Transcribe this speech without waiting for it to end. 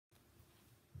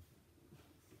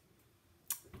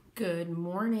Good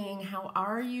morning. How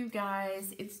are you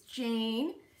guys? It's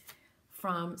Jane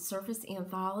from Surface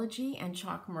Anthology and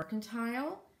Chalk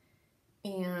Mercantile,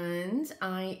 and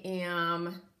I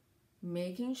am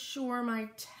making sure my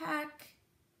tech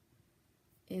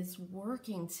is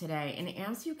working today. And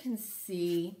as you can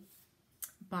see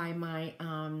by my,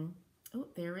 oh,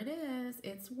 there it is.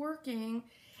 It's working.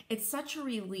 It's such a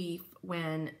relief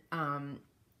when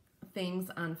things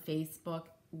on Facebook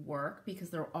work because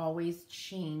they're always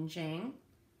changing.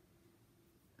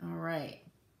 All right.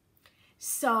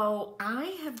 So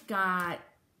I have got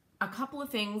a couple of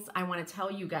things I want to tell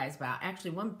you guys about.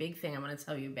 Actually, one big thing I want to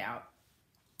tell you about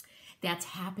that's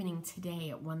happening today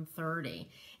at 1:30.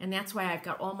 And that's why I've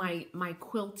got all my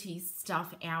quilty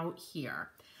stuff out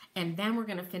here. And then we're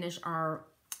going to finish our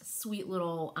sweet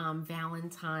little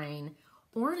Valentine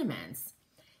ornaments.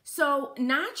 So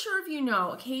not sure if you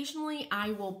know, occasionally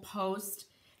I will post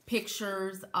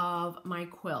pictures of my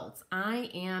quilts.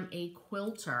 I am a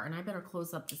quilter, and I better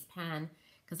close up this pen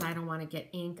because I don't want to get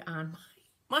ink on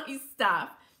my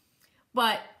stuff.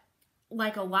 But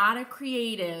like a lot of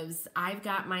creatives, I've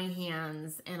got my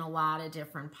hands in a lot of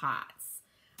different pots.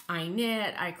 I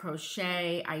knit, I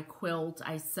crochet, I quilt,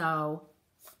 I sew,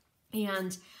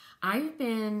 and I've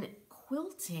been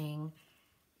quilting,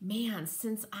 man,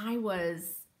 since I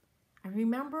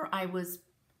remember I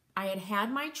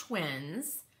had my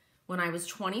twins when I was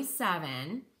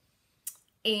 27,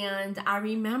 and I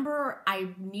remember I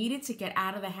needed to get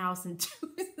out of the house and do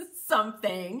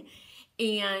something,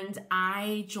 and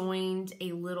I joined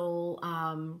a little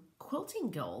quilting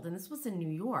guild, and this was in New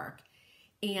York,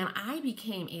 and I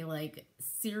became a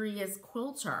serious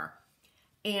quilter.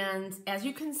 And as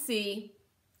you can see,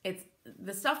 it's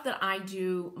the stuff that I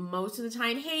do most of the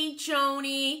time. Hey,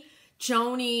 Joni,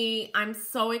 I'm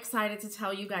so excited to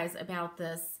tell you guys about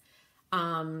this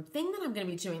thing that I'm going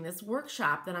to be doing, this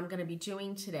workshop that I'm going to be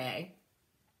doing today.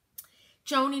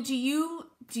 Joni, do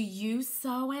you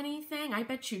sew anything? I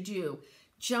bet you do.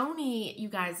 Joni, you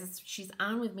guys, she's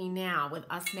on with me now, with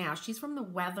us now. She's from the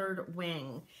Weathered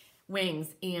Wings,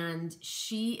 and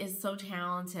she is so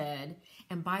talented.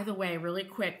 And by the way, really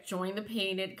quick, join the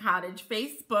Painted Cottage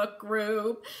Facebook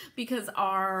group because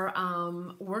our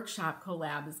workshop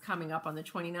collab is coming up on the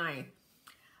 29th.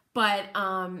 But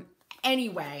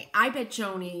anyway, I bet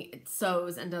Joni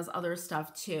sews and does other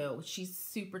stuff too. She's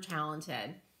super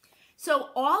talented. So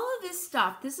all of this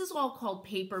stuff, this is all called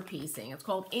paper piecing. It's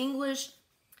called English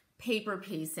paper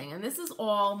piecing. And this is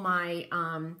all my,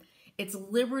 it's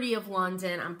Liberty of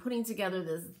London. I'm putting together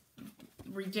this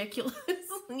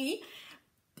ridiculously,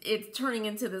 it's turning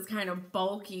into this kind of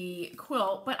bulky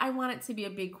quilt, but I want it to be a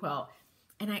big quilt.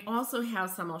 And I also have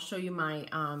some, I'll show you my,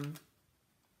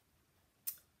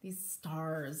 these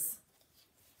stars,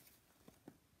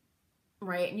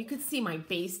 right? And you can see my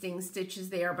basting stitches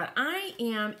there, but I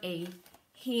am a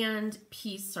hand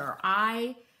piecer.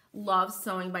 I love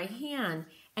sewing by hand.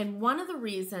 And one of the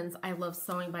reasons I love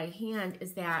sewing by hand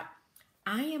is that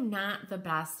I am not the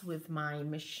best with my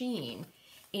machine.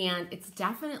 And it's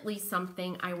definitely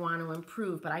something I want to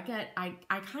improve, but I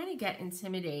kind of get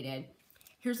intimidated.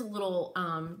 Here's a little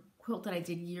quilt that I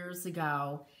did years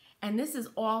ago, and this is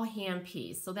all hand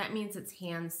pieced, so that means it's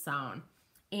hand sewn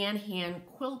and hand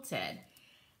quilted.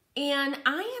 And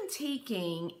I am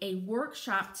taking a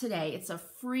workshop today. It's a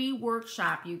free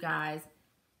workshop, you guys.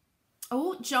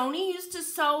 Oh, Joni used to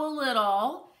sew a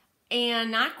little,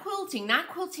 and not quilting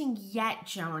yet,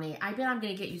 Joni. I bet I'm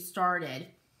going to get you started.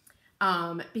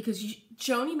 Because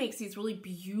Joni makes these really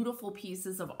beautiful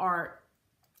pieces of art,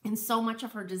 and so much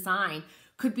of her design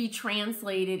could be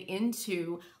translated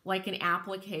into like an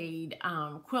applique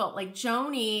quilt. Like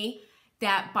Joni,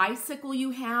 that bicycle you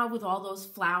have with all those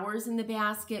flowers in the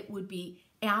basket would be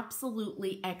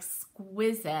absolutely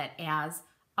exquisite as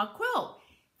a quilt.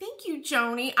 Thank you,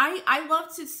 Joni. I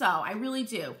love to sew. I really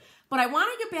do. But I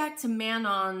want to get back to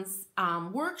Manon's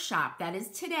workshop. That is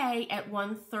today at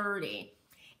 1:30.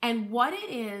 And what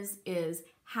it is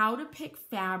how to pick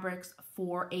fabrics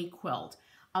for a quilt.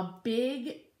 A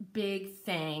big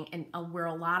thing, and where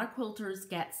a lot of quilters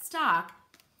get stuck,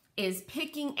 is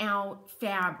picking out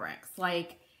fabrics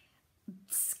like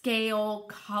scale,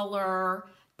 color,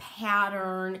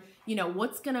 pattern,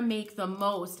 what's going to make the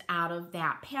most out of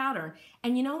that pattern.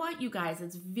 And you know what, you guys,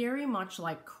 it's very much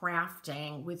like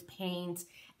crafting with paint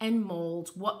and mold.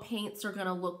 What paints are going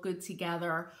to look good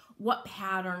together? What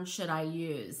pattern should I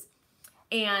use?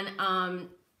 And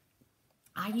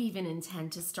I even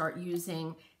intend to start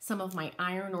using some of my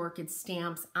Iron Orchid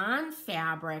stamps on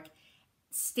fabric,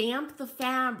 stamp the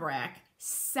fabric,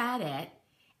 set it,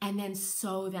 and then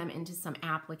sew them into some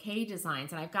applique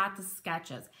designs. And I've got the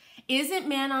sketches. Isn't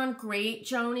Manon great,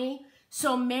 Joni?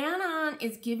 So Manon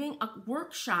is giving a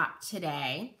workshop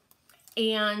today,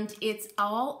 and it's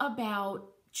all about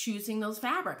choosing those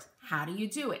fabrics. How do you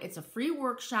do it? It's a free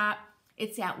workshop.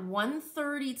 It's at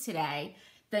 1:30 today.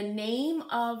 The name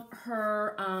of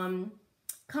her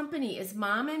company is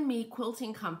Mom and Me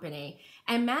Quilting Company,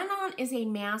 and Manon is a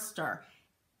master.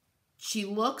 She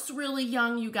looks really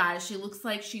young, you guys. She looks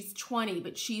like she's 20,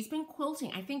 but she's been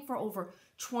quilting, I think, for over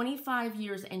 25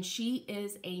 years, and she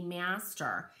is a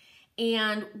master.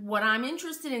 And what I'm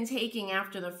interested in taking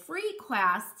after the free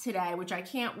class today, which I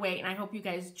can't wait, and I hope you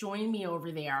guys join me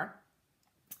over there,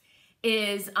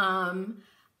 is she's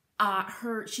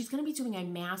going to be doing a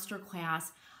master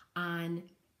class on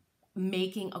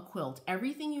making a quilt.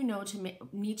 Everything you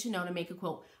need to know to make a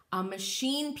quilt, a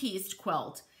machine pieced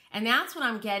quilt. And that's what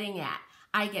I'm getting at.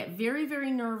 I get very,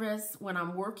 very nervous when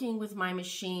I'm working with my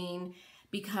machine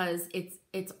because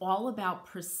it's all about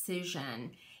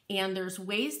precision. And there's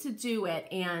ways to do it,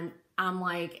 and I'm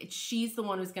like, she's the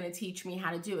one who's going to teach me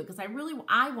how to do it, because I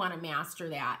want to master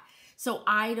that. So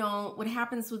what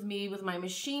happens with me with my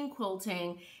machine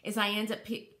quilting is I end up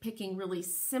picking really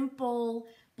simple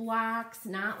blocks,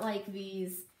 not like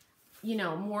these, you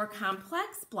know, more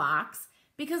complex blocks,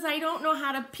 because I don't know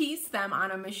how to piece them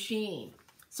on a machine.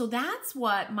 So that's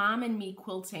what Mom and Me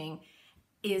Quilting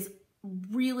is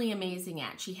really amazing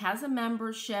at. She has a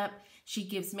membership. She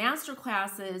gives master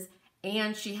classes,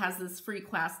 and she has this free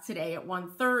class today at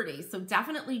 1:30. So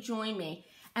definitely join me.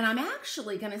 And I'm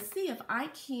actually going to see if I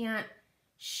can't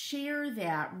share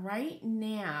that right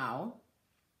now.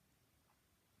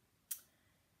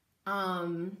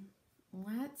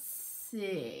 Let's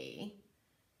see.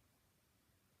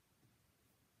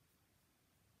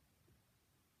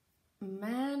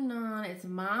 Manon, it's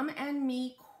Mom and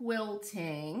Me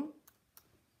Quilting.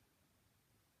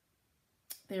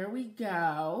 There we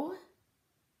go.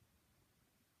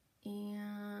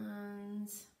 And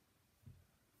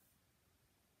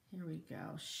here we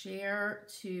go. Share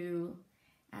to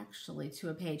a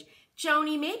page.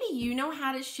 Joni, maybe you know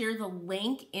how to share the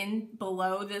link in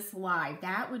below this live.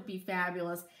 That would be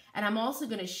fabulous. And I'm also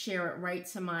going to share it right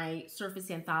to my Surface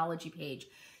Anthology page.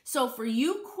 So for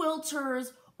you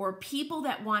quilters or people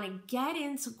that want to get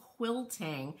into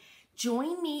quilting,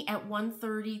 join me at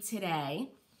 1:30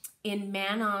 today in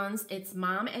Manon's, it's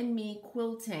Mom and Me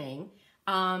Quilting,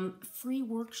 free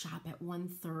workshop at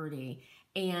 1:30.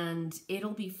 And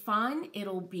it'll be fun.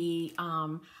 It'll be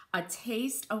a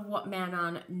taste of what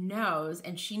Manon knows,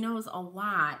 and she knows a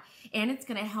lot. And it's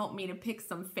going to help me to pick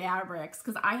some fabrics,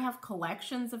 because I have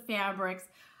collections of fabrics.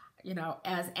 You know,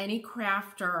 as any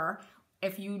crafter,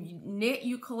 if you knit,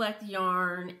 you collect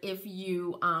yarn. If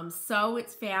you sew,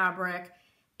 it's fabric.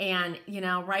 And, you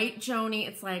know, right, Joni?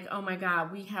 It's like, oh my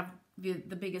God, we have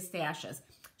the biggest stashes.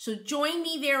 So join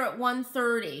me there at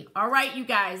 1:30. All right, you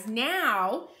guys.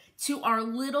 Now to our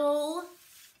little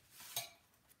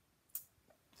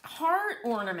heart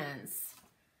ornaments,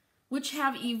 which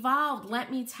have evolved,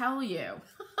 let me tell you.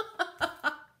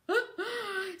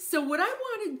 So what I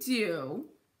want to do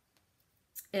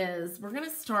is we're going to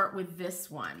start with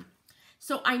this one.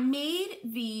 So I made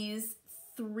these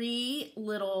 3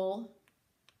 little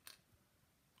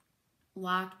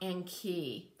lock and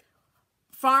key.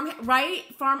 Farm,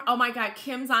 oh my God,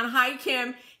 Kim's on. Hi,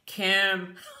 Kim.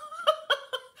 Kim.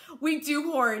 We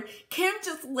do hoard. Kim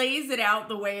just lays it out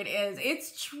the way it is.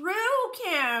 It's true,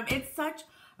 Kim. It's such,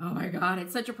 oh my God,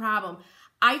 it's such a problem.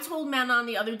 I told Manon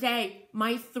the other day,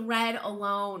 my thread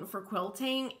alone for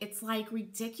quilting, it's like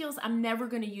ridiculous. I'm never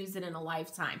going to use it in a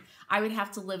lifetime. I would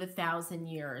have to live 1,000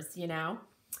 years, you know?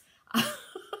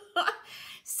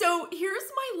 So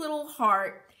here's my little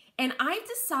heart. And I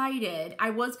decided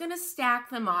I was going to stack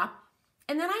them up.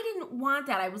 And then I didn't want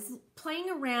that. I was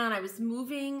playing around. I was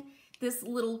moving this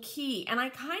little key, and I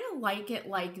kind of like it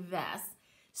like this.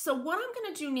 So what I'm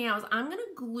going to do now is I'm going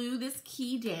to glue this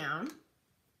key down,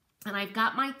 and I've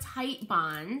got my tight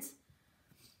bond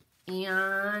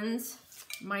and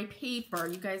my paper.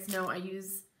 You guys know I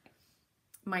use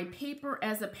my paper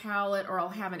as a palette, or I'll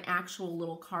have an actual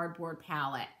little cardboard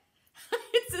palette.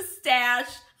 It's a stash.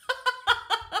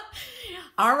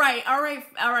 All right,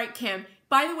 Kim.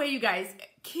 By the way, you guys,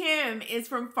 Kim is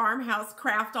from Farmhouse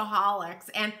Craftaholics,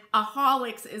 and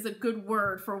aholics is a good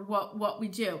word for what we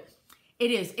do.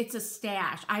 It is. It's a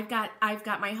stash. I've got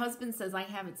my husband says I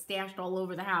have it stashed all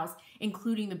over the house,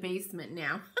 including the basement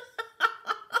now.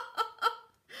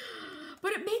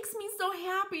 But it makes me so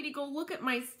happy to go look at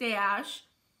my stash,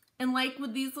 and like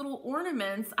with these little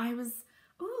ornaments, I was,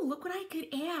 ooh, look what I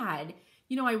could add.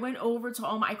 you know, I went over to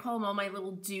I call them all my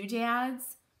little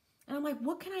doodads. And I'm like,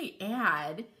 what can I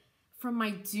add from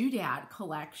my doodad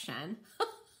collection?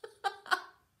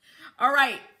 All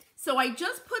right, so I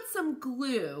just put some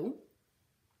glue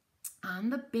on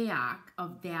the back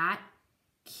of that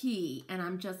key, and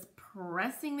I'm just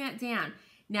pressing that down.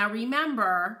 Now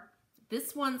remember,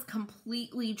 this one's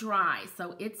completely dry,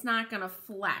 so it's not gonna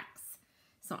flex.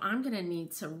 So I'm gonna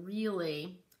need to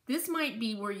really, this might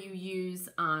be where you use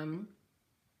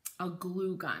a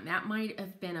glue gun. That might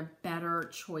have been a better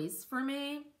choice for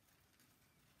me.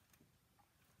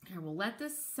 Here, we'll let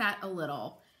this set a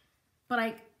little. But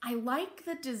I like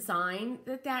the design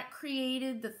that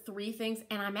created, the three things,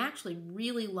 and I'm actually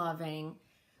really loving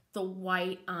the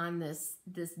white on this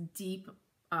deep,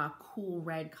 cool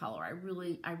red color. I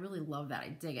really love that. I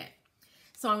dig it.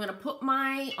 So I'm gonna put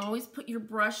always put your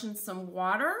brush in some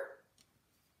water.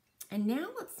 And now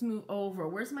let's move over.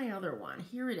 Where's my other one?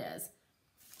 Here it is.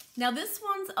 Now this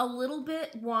one's a little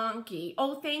bit wonky.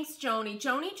 Oh, thanks, Joni.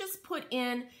 Joni just put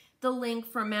in the link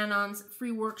for Manon's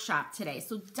free workshop today.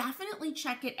 So definitely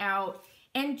check it out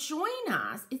and join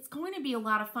us. It's going to be a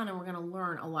lot of fun and we're going to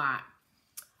learn a lot.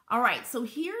 All right, so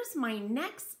here's my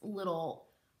next little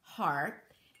heart.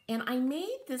 And I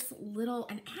made this little,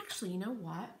 and actually, you know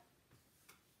what?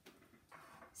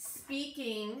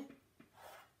 Speaking,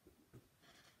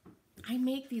 I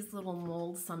make these little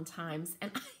molds sometimes,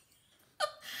 and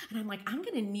I'm like, I'm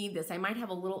going to need this. I might have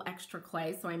a little extra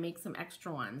clay, so I make some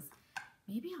extra ones.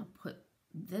 Maybe I'll put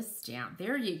this down.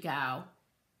 There you go.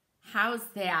 How's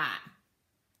that?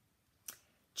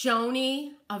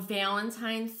 Joni, a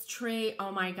Valentine's tree.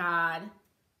 Oh my God.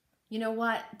 You know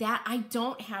what? I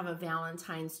don't have a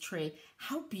Valentine's tree.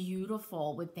 How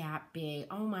beautiful would that be?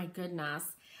 Oh my goodness.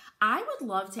 I would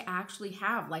love to actually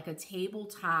have like a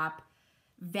tabletop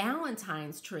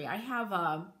Valentine's tree. I have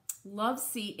a love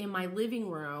seat in my living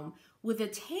room with a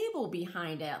table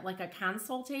behind it, like a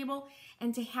console table,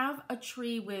 and to have a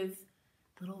tree with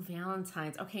little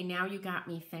Valentines. Okay, now you got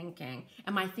me thinking.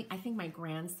 And I think my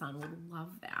grandson would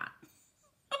love that.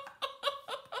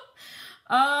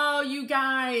 Oh, you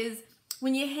guys,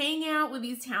 when you hang out with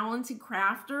these talented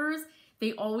crafters,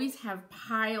 they always have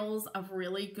piles of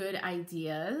really good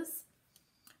ideas.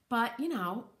 But, you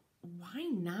know, why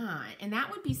not? And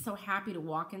that would be so happy to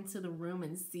walk into the room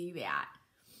and see that.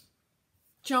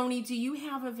 Joni, do you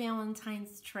have a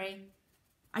Valentine's tree?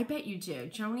 I bet you do.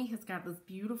 Joni has got this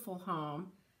beautiful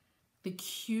home. The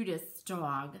cutest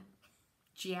dog,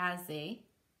 Jazzy.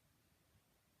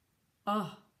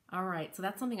 Oh, all right. So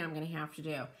that's something I'm going to have to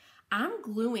do. I'm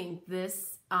gluing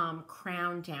this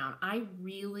crown down. I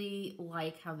really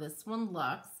like how this one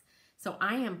looks. So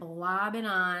I am blobbing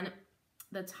on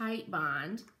the tight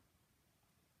bond.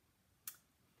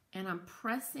 And I'm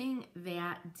pressing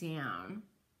that down.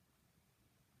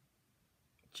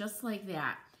 Just like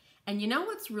that. And you know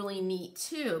what's really neat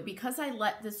too? Because I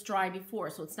let this dry before,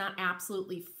 so it's not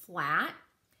absolutely flat,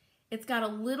 it's got a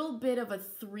little bit of a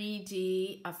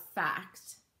 3D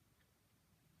effect.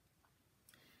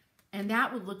 And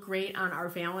that would look great on our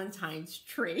Valentine's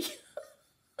tree.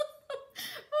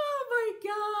 Oh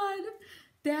my God,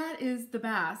 that is the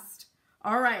best.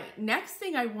 All right, next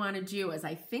thing I want to do is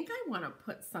I think I want to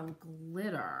put some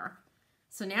glitter.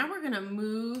 So now we're going to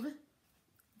move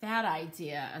that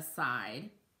idea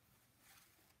aside.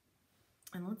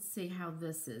 And let's see how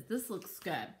this is. This looks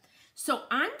good. So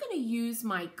I'm going to use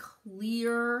my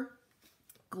clear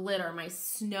glitter, my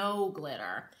snow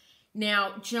glitter.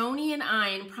 Now, Joni and I,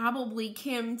 and probably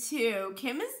Kim too.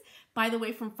 Kim is, by the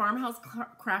way, from Farmhouse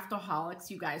Craftaholics.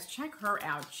 You guys, check her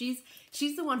out. She's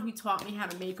the one who taught me how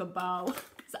to make a bow.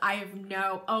 I have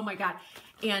no, oh my God.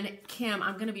 And Kim,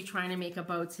 I'm going to be trying to make a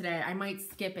bow today. I might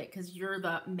skip it because you're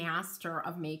the master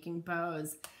of making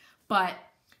bows. But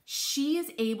she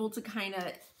is able to kind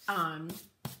of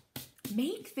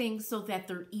make things so that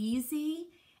they're easy,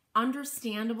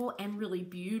 understandable, and really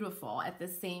beautiful at the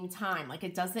same time. Like,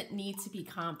 it doesn't need to be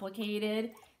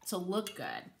complicated to look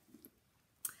good.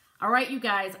 All right, you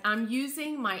guys, I'm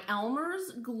using my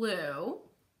Elmer's glue.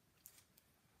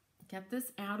 Get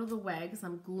this out of the way because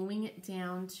I'm gluing it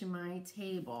down to my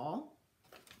table.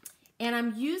 And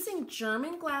I'm using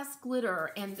German glass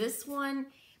glitter, and this one,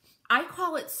 I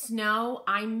call it snow.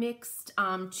 I mixed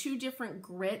 2 different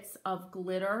grits of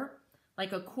glitter,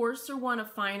 like a coarser one, a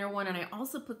finer one, and I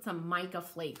also put some mica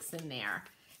flakes in there.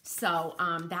 So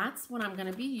that's what I'm going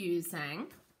to be using.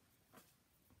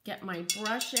 Get my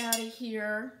brush out of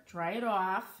here, dry it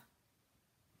off.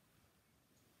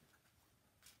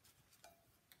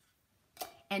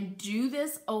 And do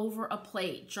this over a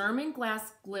plate. German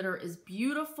glass glitter is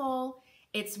beautiful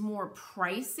It's more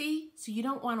pricey, so you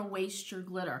don't want to waste your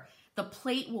glitter. The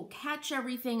plate will catch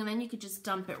everything, and then you could just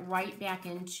dump it right back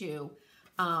into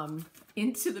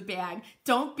the bag.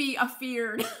 Don't be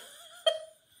afeared.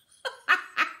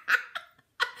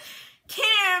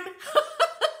 Kim!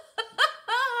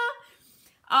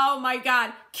 Oh my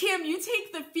God. Kim, you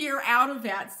take the fear out of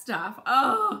that stuff.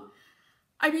 Oh.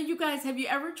 I mean, you guys, have you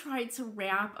ever tried to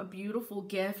wrap a beautiful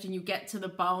gift and you get to the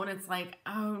bow and it's like,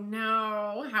 oh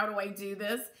no, how do I do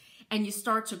this? And you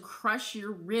start to crush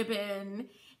your ribbon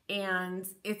and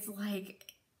it's like,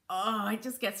 oh, it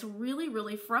just gets really,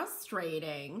 really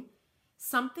frustrating.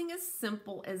 Something as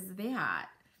simple as that.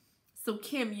 So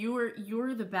Kim,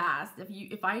 you're the best.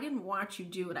 If I didn't watch you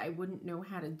do it, I wouldn't know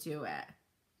how to do it.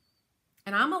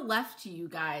 And I'm a lefty, you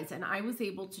guys, and I was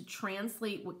able to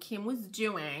translate what Kim was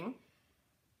doing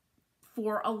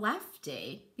for a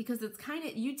lefty, because it's kind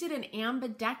of, you did an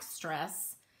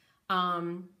ambidextrous,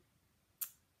 you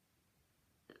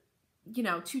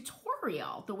know,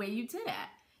 tutorial, the way you did it.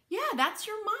 Yeah, that's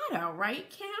your motto, right,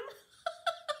 Kim?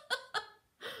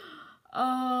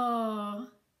 Oh,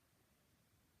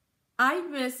 I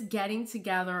miss getting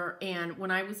together, and when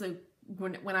I was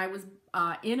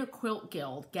in a quilt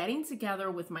guild, getting together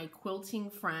with my quilting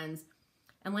friends.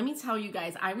 And let me tell you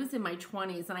guys, I was in my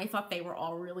 20s and I thought they were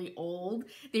all really old.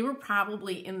 They were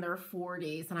probably in their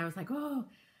 40s. And I was like, oh,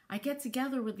 I get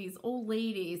together with these old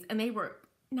ladies. And they were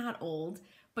not old,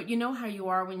 but you know how you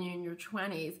are when you're in your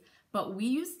 20s. But we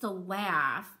used to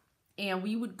laugh and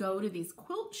we would go to these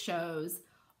quilt shows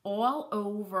all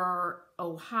over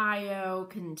Ohio,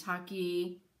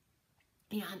 Kentucky.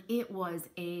 And it was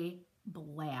a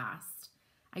blast.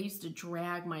 I used to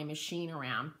drag my machine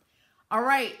around. All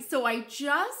right, so I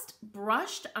just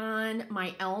brushed on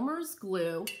my Elmer's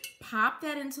glue, popped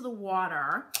that into the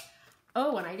water.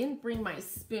 Oh, and I didn't bring my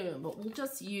spoon, but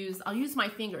I'll use my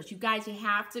fingers. You guys, you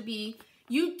have to be,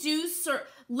 you do serve,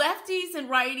 lefties and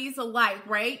righties alike,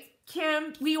 right?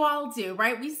 Kim, we all do,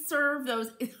 right? We serve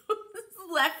those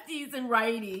lefties and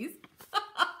righties.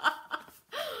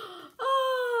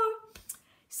 Oh.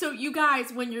 So you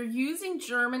guys, when you're using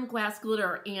German glass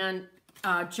glitter, and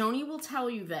Joni will tell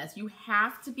you this, you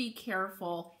have to be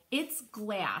careful. It's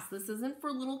glass. This isn't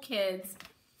for little kids.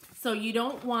 So you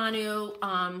don't want to,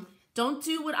 don't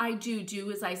do what I do.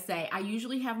 Do as I say. I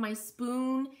usually have my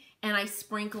spoon and I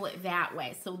sprinkle it that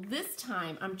way. So this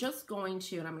time I'm just going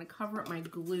to, and I'm going to cover up my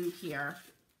glue here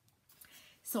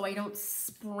so I don't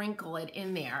sprinkle it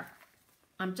in there.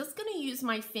 I'm just going to use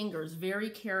my fingers very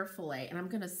carefully, and I'm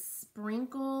going to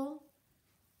sprinkle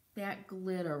that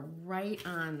glitter right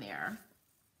on there.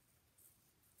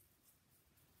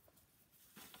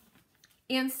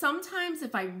 And sometimes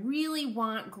if I really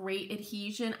want great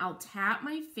adhesion, I'll tap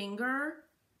my finger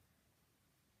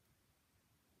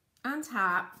on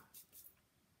top,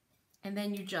 and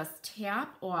then you just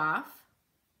tap off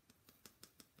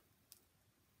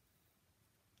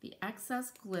the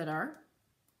excess glitter.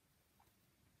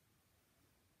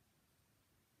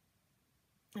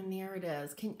 And there it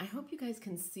is. I hope you guys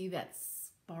can see that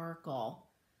sparkle,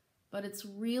 but it's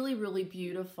really, really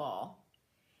beautiful.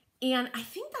 And I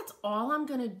think that's all I'm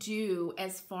gonna do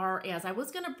as far as, I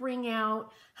was gonna bring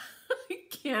out,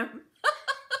 Kim,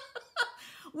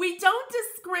 we don't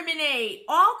discriminate.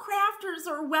 All crafters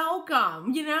are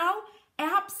welcome, you know?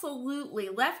 Absolutely,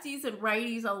 lefties and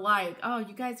righties alike. Oh,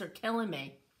 you guys are killing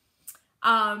me.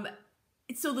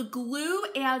 So the glue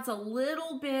adds a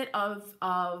little bit of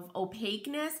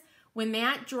opaqueness. When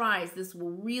that dries, this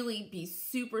will really be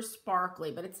super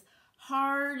sparkly, but it's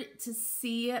hard to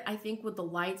see it, I think, with the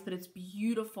lights, but it's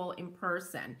beautiful in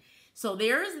person. So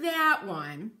there's that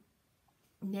one.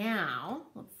 Now,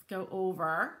 let's go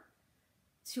over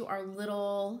to our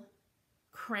little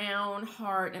crown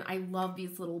heart, and I love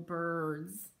these little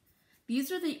birds. These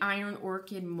are the iron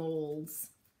orchid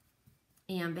molds,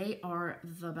 and they are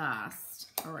the best.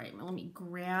 All right, let me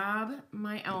grab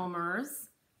my Elmer's.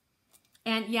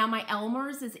 And yeah, my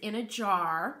Elmer's is in a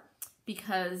jar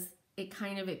because it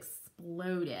kind of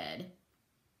exploded.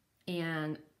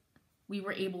 And we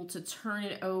were able to turn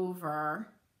it over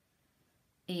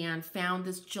and found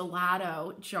this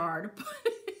gelato jar to put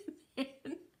it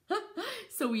in.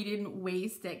 So we didn't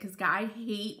waste it, because I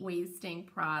hate wasting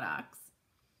products.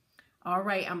 All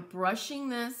right, I'm brushing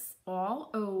this all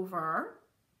over.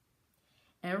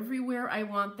 Everywhere I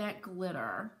want that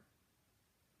glitter.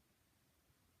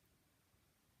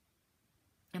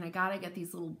 And I gotta get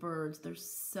these little birds. They're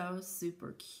so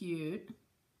super cute.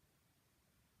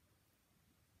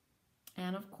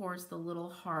 And of course, the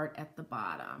little heart at the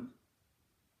bottom.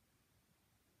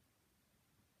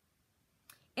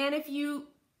 And if you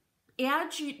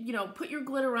add, put your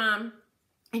glitter on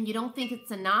and you don't think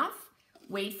it's enough,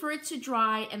 wait for it to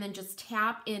dry and then just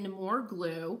tap in more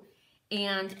glue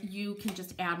and you can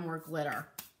just add more glitter.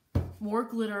 More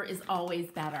glitter is always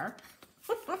better.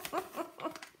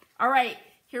 All right,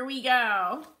 here we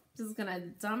go. Just gonna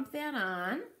dump that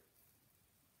on.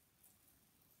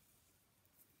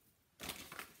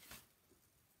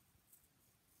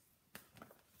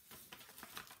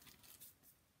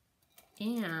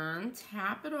 And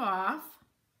tap it off.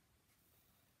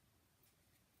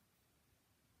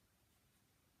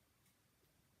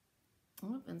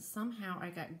 Oh, and somehow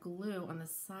I got glue on the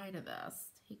side of this.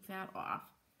 Take that off.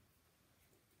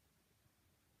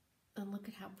 And look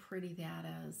at how pretty that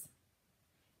is.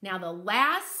 Now the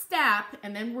last step,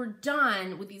 and then we're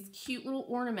done with these cute little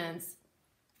ornaments,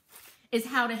 is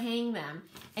how to hang them.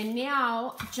 And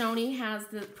now Joni has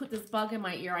put this bug in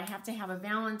my ear. I have to have a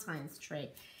Valentine's tree.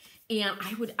 And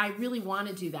I really want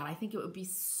to do that. I think it would be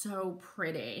so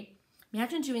pretty.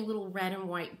 Imagine doing little red and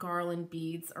white garland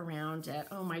beads around it.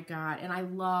 Oh my God. And I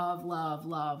love, love,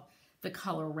 love the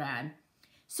color red.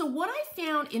 So what I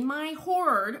found in my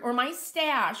hoard, or my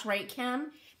stash, right,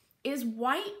 Kim, is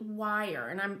white wire.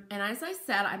 And as I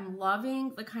said, I'm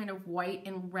loving the kind of white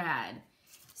and red.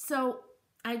 So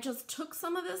I just took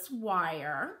some of this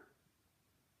wire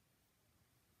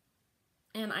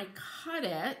and I cut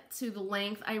it to the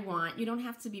length I want. You don't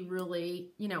have to be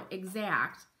really, you know,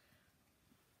 exact.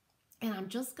 And I'm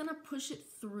just gonna push it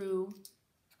through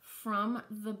from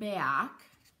the back,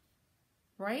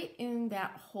 right in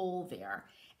that hole there.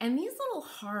 And these little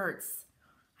hearts,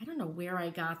 I don't know where I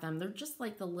got them. They're just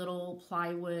like the little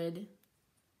plywood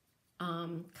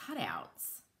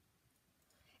cutouts.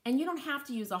 And you don't have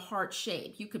to use a heart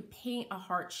shape. You could paint a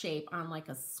heart shape on like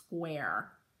a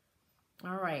square.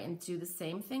 All right, and do the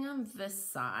same thing on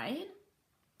this side.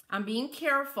 I'm being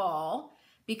careful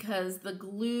because the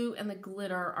glue and the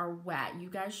glitter are wet. You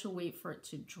guys should wait for it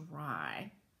to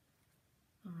dry.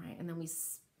 All right, and then we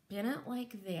spin it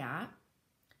like that.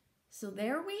 So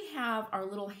there we have our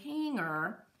little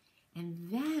hanger. And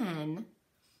then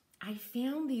I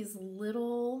found these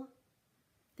little,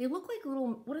 they look like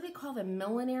little, what do they call them?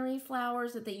 Millinery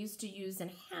flowers that they used to use in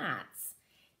hats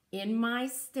in my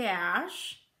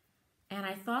stash. And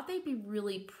I thought they'd be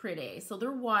really pretty. So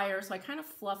they're wire, so I kind of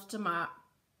fluffed them up.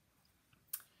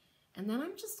 And then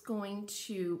I'm just going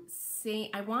to see,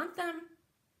 I want them,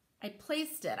 I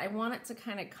placed it. I want it to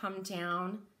kind of come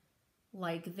down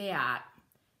like that.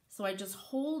 So I just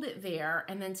hold it there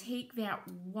and then take that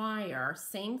wire,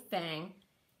 same thing,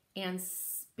 and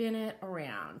spin it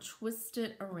around, twist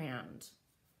it around.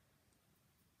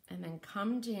 And then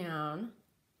come down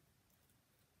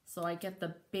so I get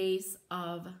the base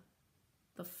of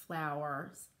the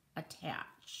flowers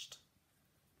attached,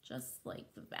 just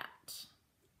like that.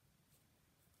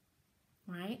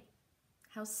 Right?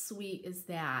 How sweet is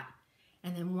that?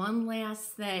 And then one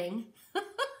last thing.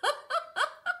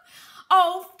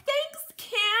 Oh, thanks,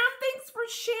 Kim. Thanks for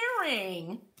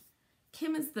sharing.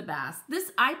 Kim is the best.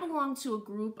 I belong to a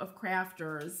group of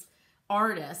crafters,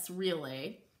 artists,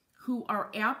 really, who are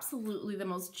absolutely the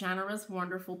most generous,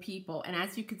 wonderful people. And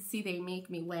as you can see, they make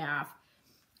me laugh.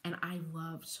 And I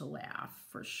love to laugh,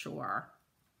 for sure.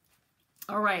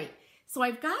 All right, so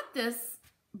I've got this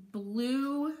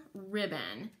blue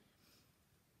ribbon.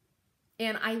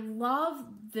 And I love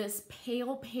this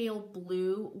pale, pale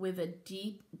blue with a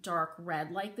deep, dark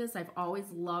red like this. I've always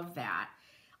loved that.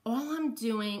 All I'm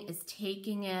doing is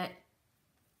taking it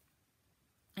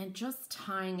and just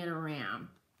tying it around.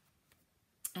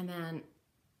 And then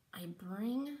I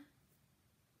bring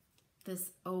this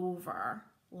over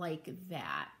like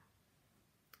that.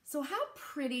 So how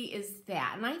pretty is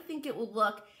that? And I think it will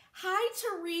look, hi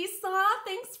Teresa,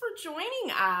 thanks for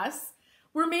joining us.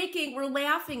 We're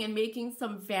laughing and making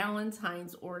some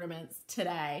Valentine's ornaments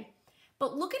today.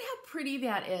 But look at how pretty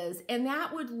that is. And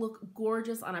that would look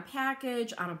gorgeous on a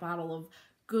package, on a bottle of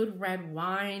good red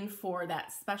wine for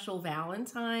that special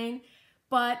Valentine.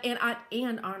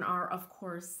 And on our, of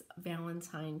course,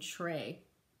 Valentine tray.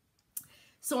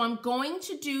 So I'm going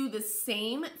to do the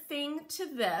same thing to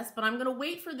this, but I'm gonna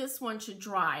wait for this one to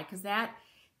dry because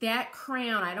that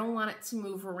crayon, I don't want it to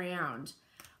move around.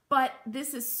 But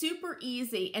this is super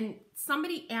easy, and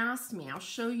somebody asked me, I'll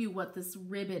show you what this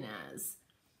ribbon is.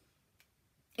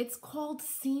 It's called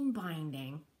seam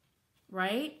binding,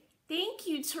 right? Thank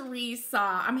you, Teresa.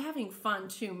 I'm having fun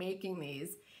too making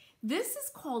these. This is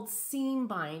called seam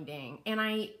binding, and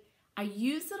I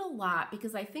use it a lot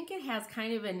because I think it has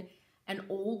kind of an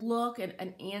old look,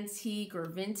 an antique or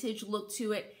vintage look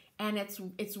to it, and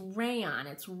it's rayon.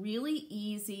 It's really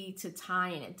easy to tie,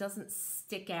 and it doesn't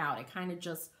stick out. It kind of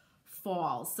just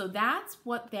falls. So that's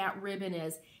what that ribbon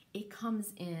is. It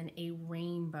comes in a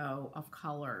rainbow of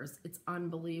colors. It's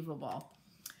unbelievable.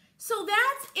 So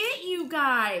that's it, you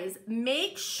guys.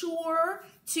 Make sure,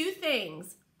 2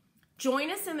 things.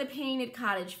 Join us in the Painted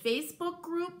Cottage Facebook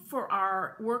group for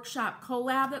our workshop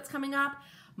collab that's coming up.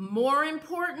 More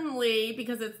importantly,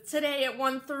 because it's today at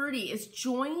 1:30, is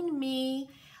join me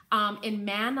in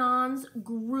Manon's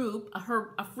group,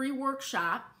 a free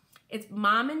workshop. It's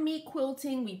Mom and Me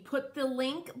Quilting. We put the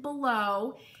link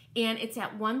below, and it's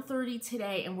at 1:30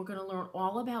 today, and we're going to learn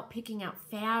all about picking out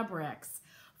fabrics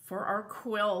for our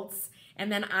quilts.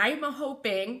 And then I'm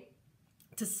hoping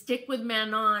to stick with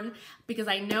Manon because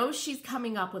I know she's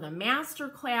coming up with a master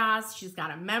class. She's got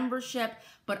a membership,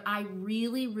 but I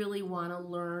really, really want to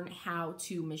learn how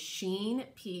to machine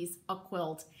piece a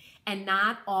quilt and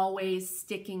not always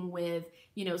sticking with,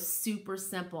 you know, super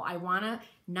simple. I want to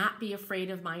not be afraid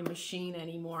of my machine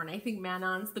anymore. And I think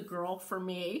Manon's the girl for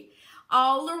me.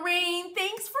 Oh, Lorraine,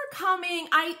 thanks for coming.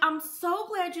 I'm so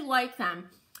glad you like them.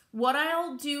 What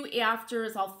I'll do after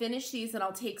is I'll finish these and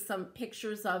I'll take some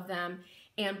pictures of them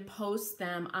and post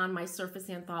them on my Surface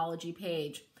Anthology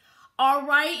page. All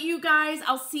right, you guys,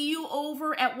 I'll see you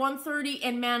over at 1:30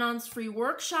 in Manon's free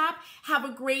workshop. Have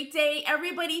a great day.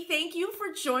 Everybody, thank you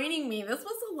for joining me. This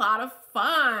was a lot of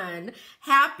fun.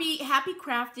 Happy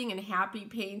crafting and happy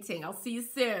painting. I'll see you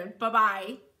soon.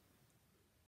 Bye-bye.